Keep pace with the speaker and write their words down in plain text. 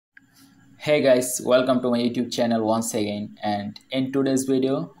Hey guys, welcome to my YouTube channel once again, and in today's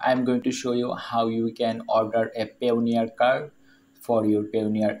video I'm going to show you how you can order a Payoneer card for your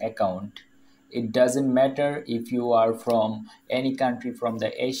Payoneer account. It doesn't matter if you are from any country from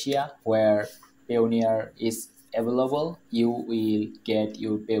the Asia where Payoneer is available, you will get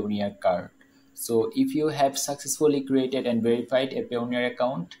your Payoneer card. So if you have successfully created and verified a Payoneer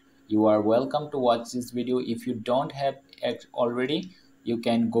account, you are welcome to watch this video. If you don't have it already, you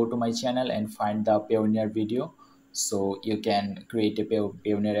can go to my channel and find the Payoneer video, so you can create a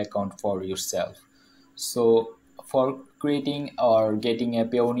Payoneer account for yourself. So for creating or getting a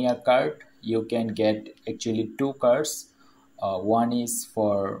Payoneer card, you can get actually two cards. One is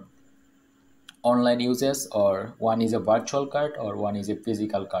for online uses, or one is a virtual card, or one is a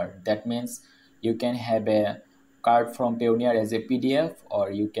physical card. That means you can have a card from Payoneer as a PDF, or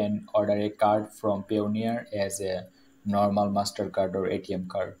you can order a card from Payoneer as a normal Mastercard or ATM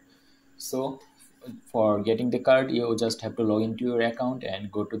card. So for getting the card, you just have to log into your account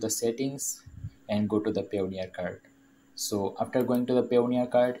and go to the settings and go to the Payoneer card. So after going to the Payoneer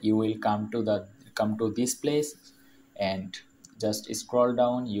card, you will come to this place, and just scroll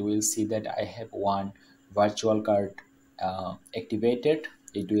down. You will see that I have one virtual card activated.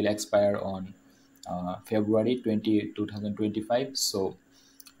 It will expire on February 2025. So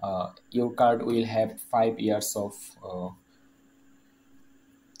your card will have 5 years of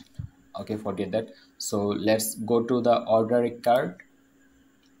okay, forget that. So let's go to the order a card,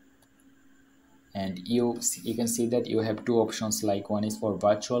 and you can see that you have two options, like one is for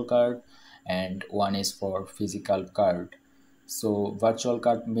virtual card and one is for physical card. So virtual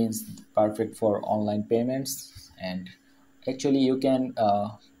card means perfect for online payments, and actually you can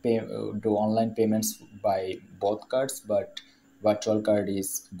do online payments by both cards, but virtual card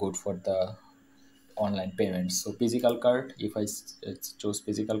is good for the online payments. So physical card, if I choose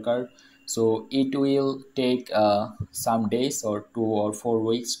physical card, so it will take some days or 2 or 4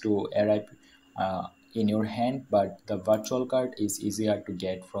 weeks to arrive in your hand, but the virtual card is easier to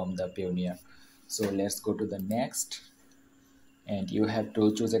get from the Payoneer. So let's go to the next, and you have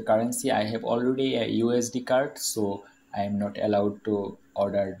to choose a currency. I have already a USD card, so I am not allowed to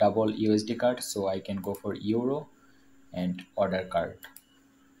order double USD card, so I can go for euro and order card.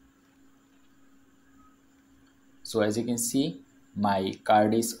 So as you can see, my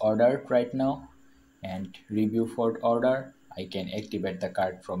card is ordered right now, and review for order, I can activate the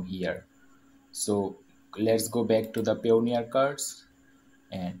card from here. So let's go back to the Payoneer cards,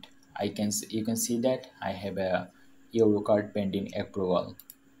 and you can see that I have a euro card pending approval.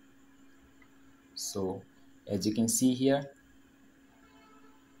 So as you can see here,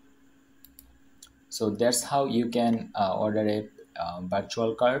 so that's how you can order a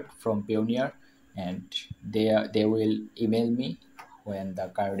virtual card from Payoneer, and they will email me when the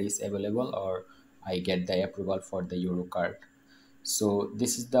card is available or I get the approval for the euro card. So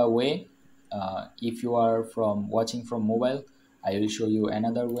this is the way. If you are from watching from mobile, I will show you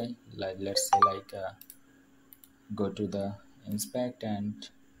another way. Like let's say go to the inspect, and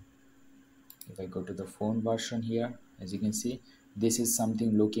if I go to the phone version here, as you can see, this is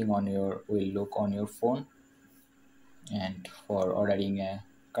something will look on your phone. And for ordering a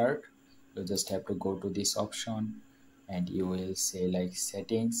card, you just have to go to this option, and you will say like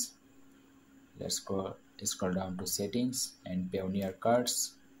settings. Let's scroll down to settings and Payoneer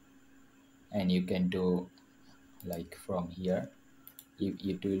cards, and you can do like from here.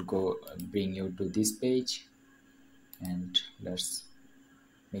 It will bring you to this page, and let's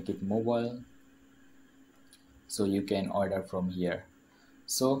make it mobile, so you can order from here.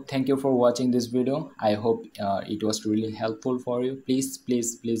 So thank you for watching this video. I hope it was really helpful for you. Please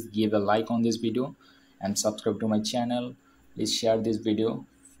give a like on this video and subscribe to my channel. Please share this video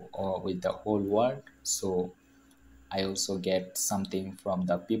with the whole world, so I also get something from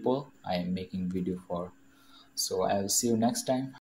the people I am making video for. So I will see you next time.